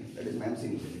 New Delhi. That is MAMC,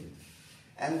 New Delhi.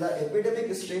 And the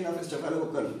epidemic strain of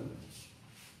staphylococcal,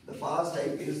 the phage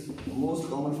type is, the most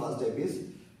common phage type is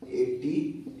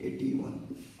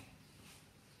 8081.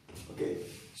 Okay,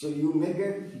 so you may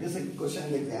get this question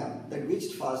in the exam, that which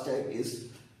phage type is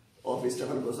of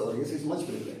Staphylococcus aureus is much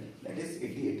prevalent, that is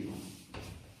 8081.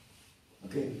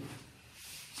 Okay,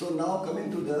 so now coming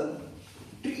to the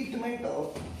treatment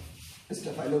of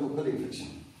staphylococcal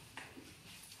infection.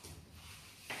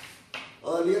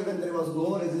 Earlier, when there was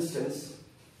no resistance,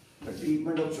 the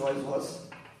treatment of choice was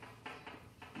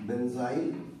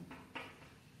benzyl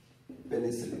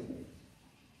penicillin.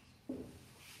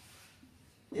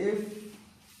 If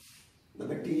the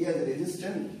bacteria is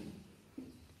resistant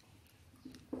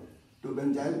to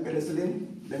benzyl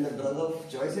penicillin, then the drug of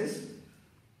choice is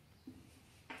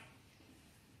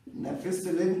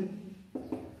nephicillin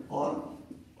or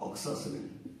oxacillin,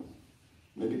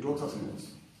 maybe cloxacillin also.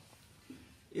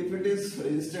 If it is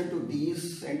resistant to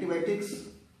these antibiotics,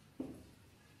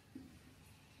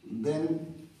 then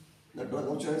the drug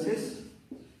of choice is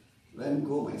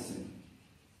vancomycin.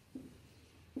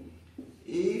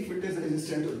 If it is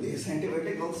resistant to this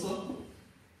antibiotic also,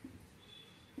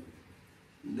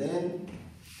 then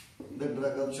the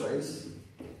drug of choice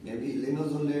may be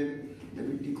linezolid,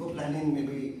 maybe teicoplanin,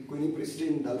 maybe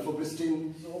quinipristine,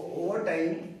 dalfopristine. So over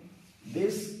time,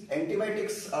 these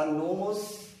antibiotics are no more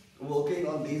working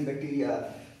on these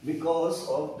bacteria because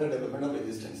of the development of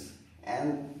resistance.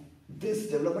 And this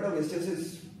development of resistance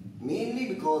is mainly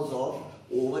because of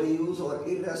overuse or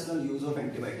irrational use of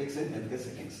antibiotics in healthcare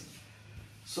settings.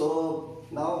 So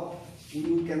now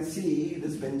you can see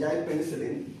this benzyl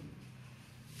penicillin,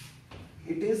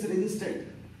 it is resistant.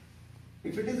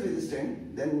 If it is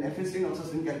resistant, then nephicillin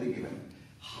oxacillin can be given.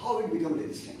 How it becomes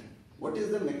resistant? What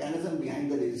is the mechanism behind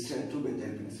the resistance to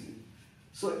benzyl penicillin?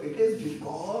 So it is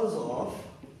because of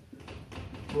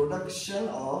production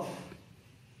of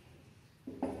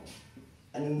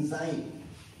an enzyme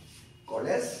called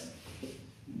as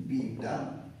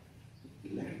beta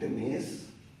lactamase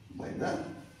by the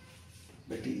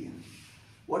bacteria.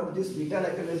 What this beta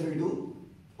lactamase will do?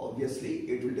 Obviously,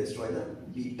 it will destroy the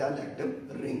beta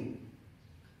lactam ring.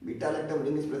 Beta lactam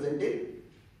ring is present in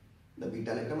the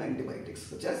beta lactam antibiotics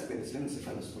such as penicillin and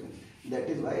cephalosporin. That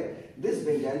is why this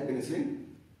benzyl penicillin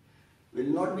will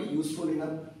not be useful in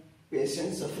a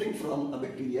patient suffering from a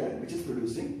bacteria which is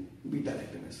producing beta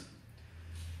lactamase.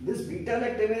 This beta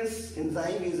lactamase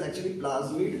enzyme is actually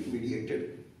plasmid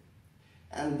mediated,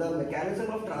 and the mechanism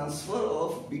of transfer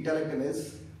of beta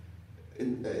lactamase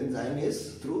enzyme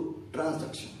is through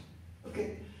transduction.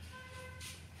 Okay,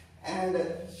 and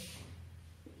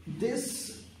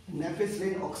this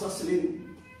nephicillin,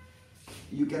 oxacillin,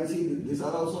 you can see these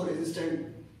are also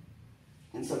resistant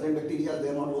in certain bacteria, they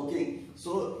are not working.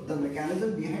 So the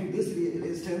mechanism behind this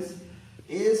resistance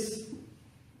is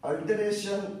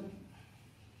alteration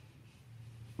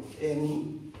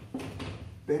in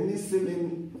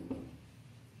penicillin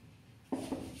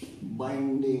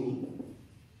binding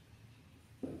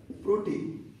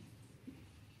protein.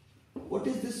 What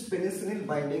is this penicillin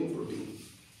binding protein?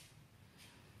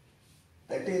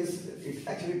 That is,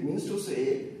 it means to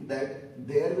say that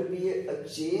there will be a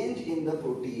change in the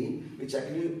protein which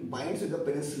actually binds with the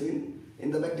penicillin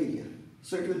in the bacteria.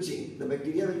 So it will change. The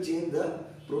bacteria will change the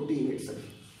protein itself.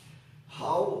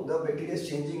 How the bacteria is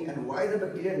changing and why the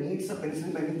bacteria needs a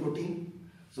penicillin binding protein?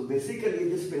 So basically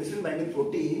this penicillin binding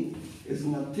protein is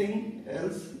nothing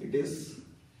else. It is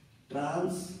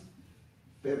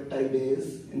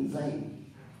transpeptidase enzyme.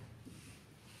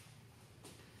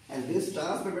 And this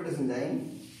transpeptidase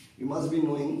enzyme, you must be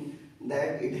knowing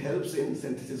that it helps in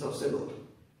synthesis of cell wall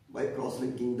by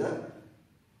cross-linking the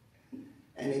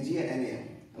NAG and NAM.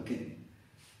 Okay.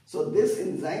 So this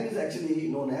enzyme is actually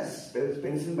known as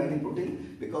penicillin binding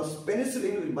protein because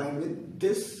penicillin will bind with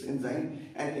this enzyme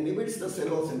and inhibits the cell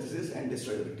wall synthesis and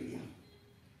destroy the bacteria.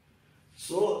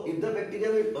 So if the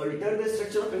bacteria will alter the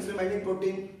structure of penicillin binding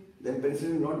protein, then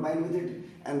penicillin will not bind with it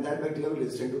and that bacteria will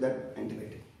resist to that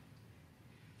antibiotic.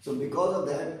 So because of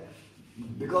that,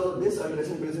 because of this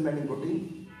alteration in penicillin binding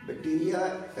protein,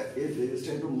 bacteria is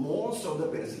resistant to most of the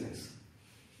penicillins.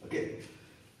 Okay.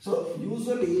 So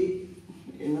usually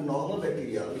in a normal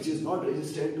bacteria which is not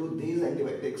resistant to these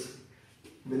antibiotics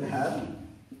will have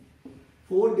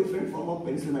 4 different forms of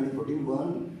penicillin binding protein,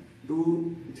 1,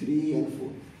 2, 3 and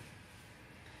 4.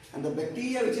 And the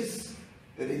bacteria which is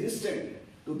resistant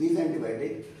to these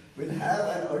antibiotics will have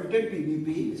an altered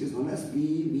PBP which is known as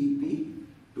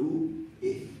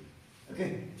PBP2A.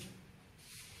 Okay.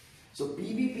 So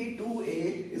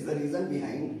PBP2A is the reason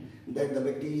behind that the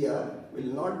bacteria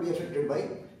will not be affected by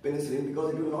penicillin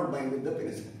because it will not bind with the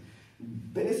penicillin.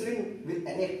 Penicillin will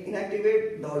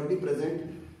inactivate the already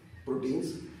present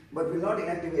proteins but will not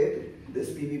inactivate this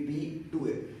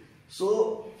PBP2A.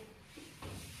 So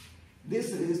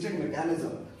this resistant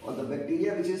mechanism or the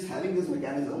bacteria which is having this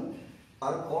mechanism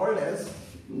are called as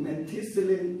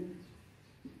methicillin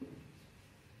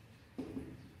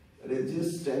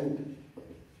resistant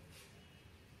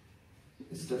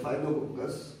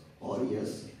Staphylococcus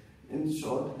aureus, in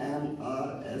short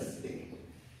MRSA.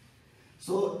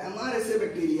 So MRSA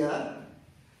bacteria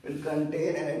will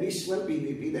contain an additional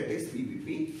PBP, that is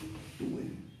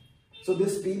PBP2A. So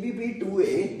this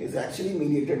PBP2A is actually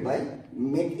mediated by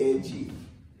MICA gene,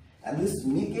 and this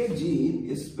MICA gene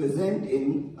is present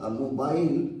in a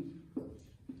mobile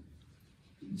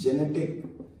genetic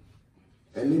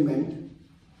element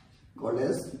called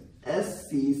as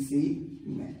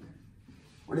SCC-MAC.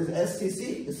 What is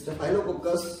SCC?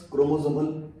 Staphylococcus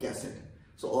chromosomal cassette.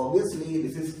 So obviously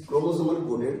this is chromosomal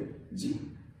coded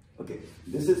gene. Okay,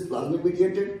 this is plasmid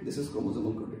mediated, this is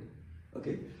chromosomal coded.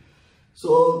 Okay,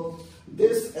 so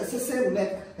this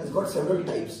SSA-MAC has got several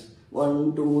types,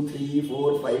 1, 2, 3,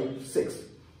 4, 5, 6.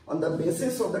 On the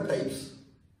basis of the types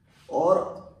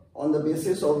or on the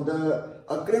basis of the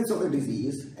occurrence of the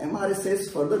disease, MRSA is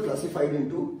further classified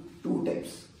into 2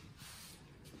 types.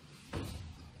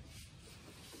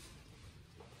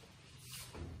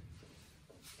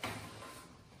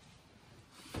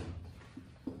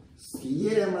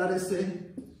 CA-MRSA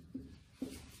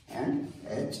and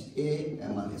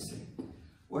HA-MRSA.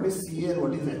 What is CA and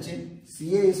what is HA?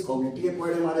 CA is community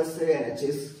acquired MRSA and HA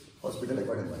is hospital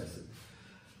acquired MRSA.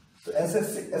 So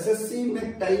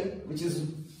SSC-MAC type which is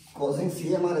causing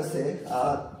CA-MRSA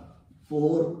are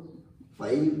 4,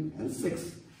 5 and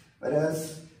 6,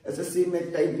 whereas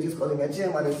SSC-MAC type which is causing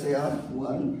HA-MRSA are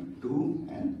 1, 2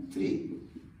 and 3.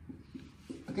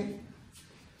 Okay,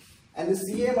 and the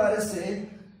CA-MRSA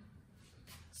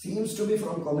seems to be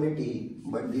from community,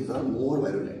 but these are more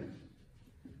virulent,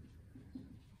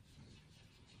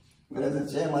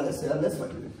 whereas HA-MRSA are less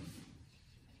virulent.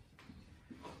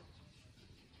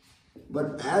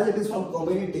 But as it is from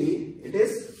community, it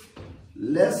is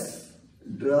less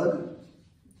drug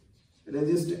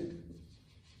resistant,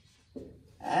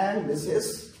 and this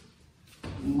is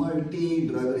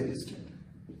multi-drug resistant.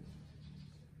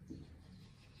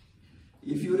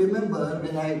 If you remember,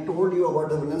 when I told you about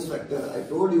the valence factor, I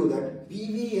told you that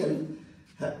PVL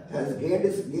has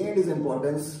gained its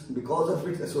importance because of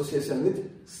its association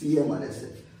with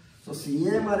CA-MRSA. So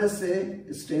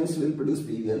CA-MRSA strains will produce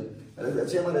PVL,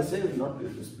 whereas HA-MRSA will not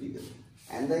produce PVL.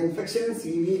 And the infection in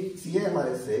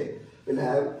CA-MRSA will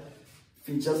have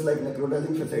features like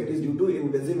necrotizing fasciitis due to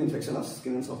invasive infection of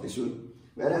skin and soft tissue,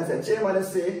 whereas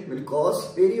HA-MRSA will cause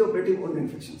perioperative wound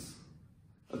infections.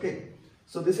 Okay.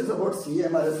 So this is about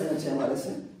CA-MRSA and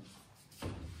HA-MRSA.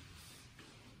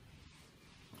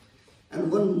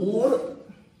 And one more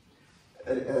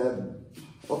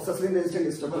oxacillin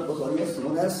resistant Staphylococcus aureus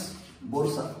known as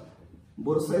Borsa.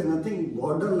 Borsa is nothing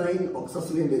borderline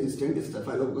oxacillin resistant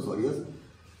Staphylococcus aureus.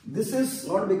 This is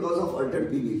not because of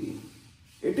altered PBP.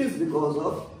 It is because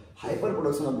of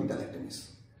hyperproduction of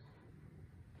beta-lactamase.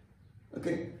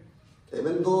 Okay.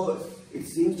 Even though it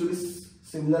seems to be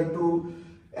similar to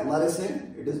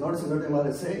MRSA, it is not similar to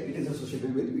MRSA, it is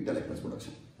associated with beta-lactamase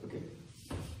production. Okay.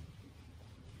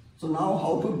 So now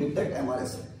how to detect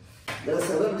MRSA? There are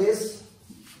several ways.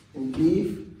 In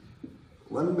brief,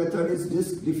 one method is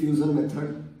disk diffusion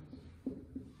method,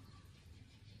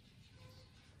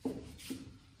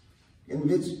 in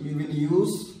which we will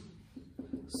use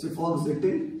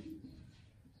cefoxitin,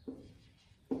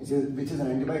 which is an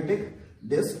antibiotic,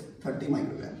 disk 30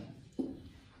 microgram.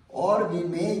 Or we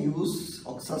may use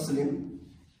oxacillin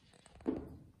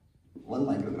 1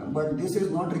 microgram, but this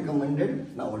is not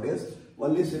recommended nowadays.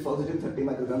 Only cefoxitin 30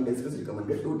 microgram disk is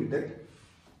recommended to detect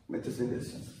methicillin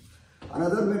resistance.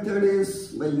 Another method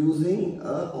is by using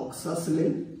a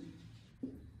oxacillin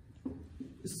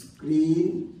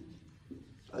screen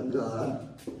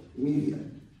agar media,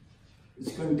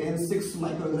 which contains 6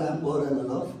 microgram per ml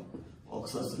of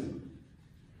oxacillin.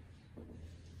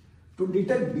 To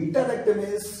detect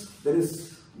beta-lactamase,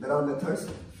 there are methods.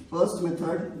 First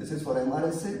method, this is for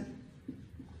MRSA,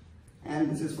 and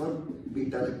this is for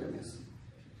beta-lactamase.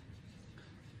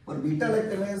 For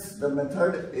beta-lactamase, the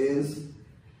method is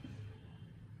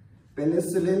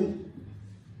penicillin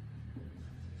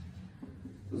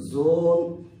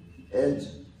zone edge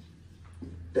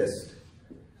test,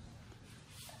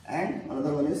 and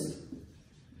another one is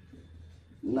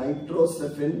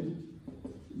nitrocephin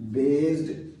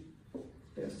based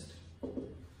test.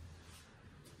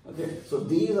 Okay, so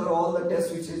these are all the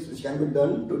tests which can be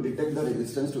done to detect the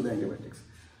resistance to the antibiotics.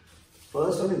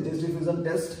 First one is disk diffusion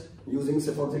test using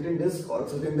cephalosporin disc or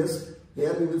oxygen disc.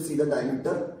 Here we will see the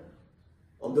diameter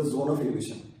of the zone of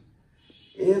inhibition.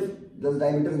 If the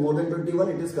diameter is more than 21,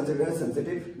 it is considered as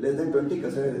sensitive, less than 20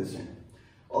 considered resistant.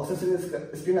 Oxygen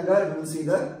screen agar, we will see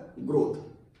the growth.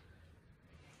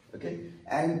 Okay,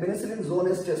 and penicillin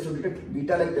zone edge test to detect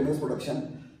beta-lactamase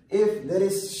production. If there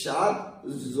is sharp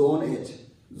zone edge,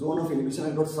 zone of inhibition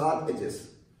has got sharp edges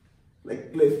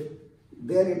like cliff,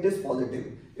 then it is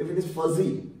positive. If it is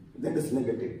fuzzy, then it is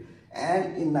negative.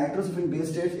 And in nitrocephin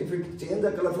based test, if it changes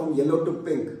the color from yellow to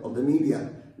pink of the media,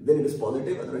 then it is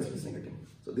positive, otherwise it is negative.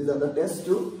 So these are the tests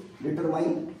to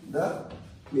determine the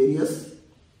various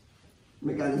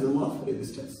mechanism of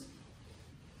resistance.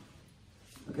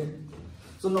 Okay.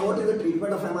 So now what is the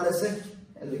treatment of MRSA?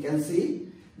 As we can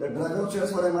see, the drug of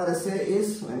choice for MRSA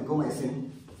is vancomycin.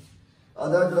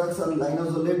 Other drugs are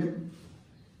linezolid,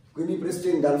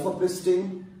 quinipristine,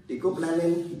 dalfapristine,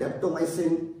 teicoplanin,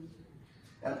 daptomycin,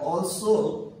 and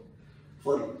also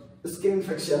for skin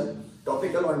infection,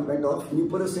 topical ointment of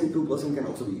mupirocin 2% can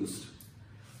also be used.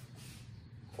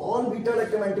 All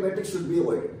beta-lactam antibiotics should be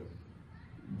avoided,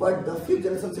 but the fifth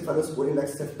generation cephalosporin like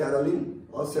ceftaroline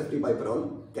or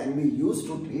ceftriaxone can be used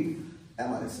to treat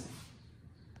MRSA.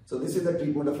 So this is the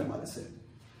treatment of MRSA.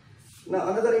 Now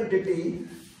another entity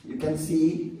you can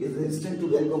see is resistant to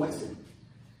vancomycin.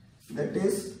 That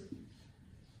is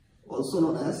also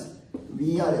known as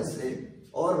VRSA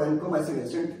or vancomycin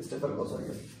resistant Staphylococcus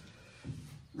aureus.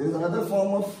 There is another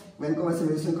form of vancomycin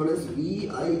resistant called as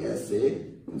VISA.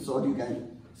 In short, you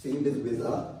can see it is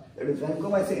VISA. That is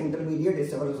vancomycin intermediate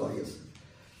Staphylococcus aureus.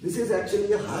 This is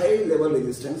actually a high level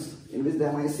resistance in which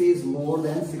the MIC is more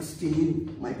than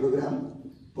 16 microgram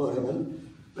per ml,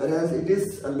 whereas it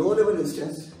is a low level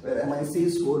resistance where MIC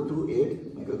is 4 to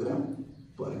 8 microgram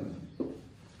per ml.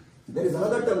 There is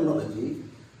another terminology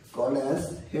called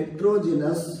as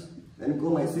heterogeneous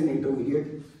vancomycin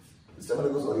intermediate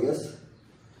Staphylococcus aureus.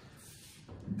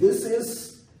 This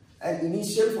is an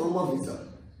initial form of VISA.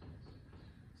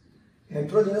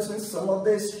 Heterogeneous means some of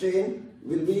the strain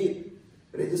will be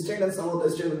resistant and some of the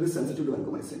strain will be sensitive to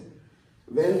vancomycin.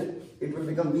 When it will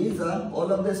become VISA,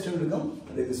 all of the strain will become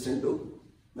resistant to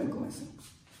vancomycin.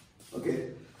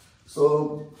 Okay,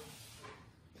 so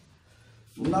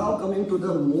now coming to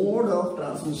the mode of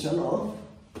transmission of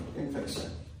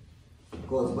infection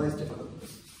caused by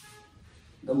Staphylococcus.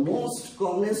 The most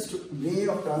commonest way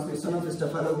of transmission of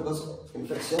Staphylococcus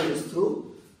infection is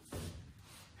through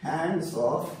hands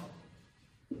of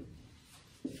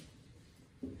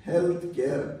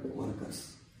healthcare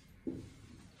workers.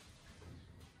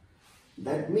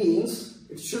 That means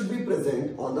it should be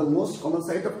present, or the most common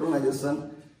site of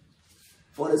colonization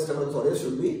for Staphylococcus aureus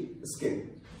should be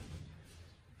skin.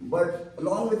 But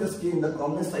along with the skin, the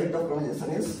commonest site of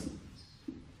colonization is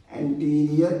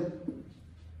anterior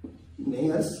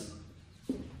nares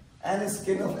and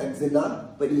skin of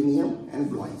axilla, perineum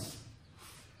and groins.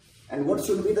 And what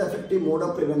should be the effective mode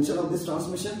of prevention of this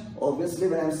transmission? Obviously,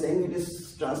 when I am saying it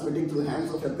is transmitting through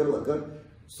hands of healthcare worker,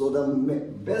 so the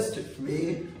best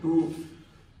way to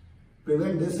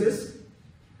prevent this is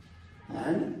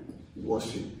hand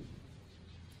washing.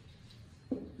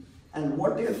 And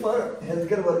what if a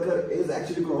healthcare worker is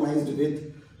actually colonized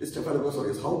with Staphylococcus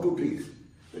aureus? How to treat?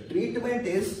 The treatment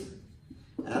is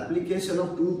application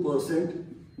of 2%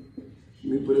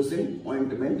 mupirocin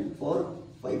ointment for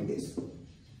 5 days.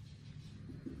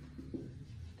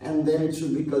 And then it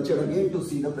should be cultured again to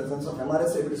see the presence of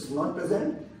MRSA. If it is not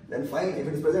present, then fine. If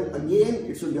it is present again,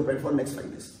 it should be applied for next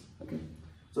 5 days. Okay.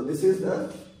 So this is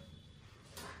the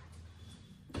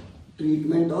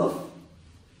treatment of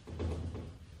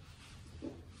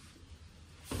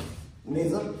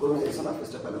nasal colonization of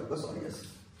Staphylococcus aureus.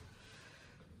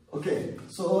 Okay,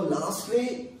 so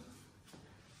lastly,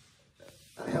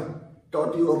 I have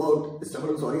taught you about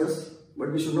Staphylococcus aureus,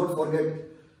 but we should not forget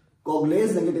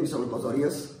coagulase negative Staphylococcus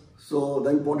aureus. So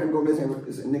the important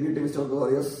coagulase negative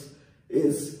Staphylococcus aureus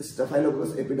is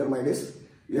Staphylococcus epidermidis.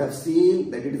 You have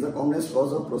seen that it is the commonest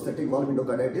cause of prosthetic valve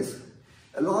endocarditis.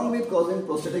 Along with causing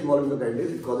prosthetic valve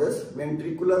endocarditis, it causes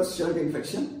ventricular shunt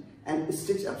infection and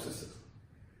stitch abscesses.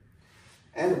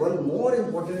 And one more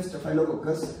important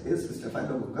Staphylococcus is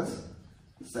Staphylococcus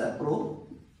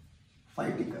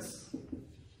saprophyticus.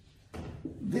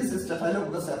 This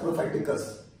Staphylococcus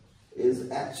saprophyticus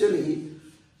is actually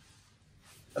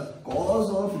a cause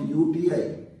of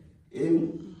UTI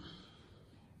in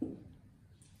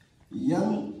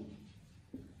young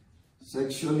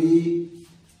sexually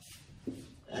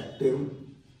active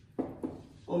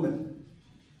women.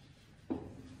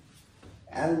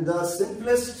 And the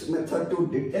simplest method to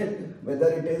detect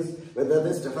whether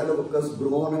the Staphylococcus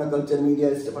grown in a culture media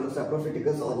is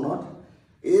Staphylococcus or not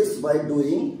is by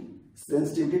doing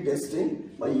sensitivity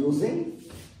testing by using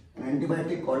an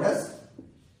antibiotic called as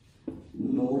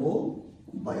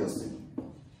novobiocin.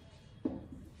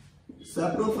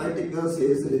 Saprophyticus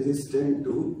is resistant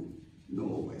to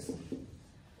novobiocin.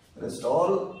 Rest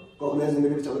all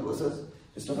cognizant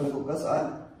Staphylococcus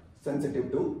are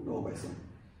sensitive to novobiocin.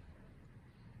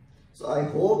 So I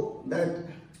hope that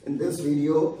in this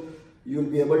video you will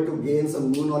be able to gain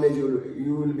some new knowledge,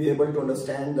 you will be able to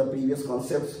understand the previous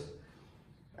concepts,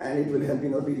 and it will help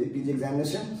in your PG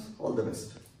examinations. All the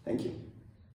best. Thank you.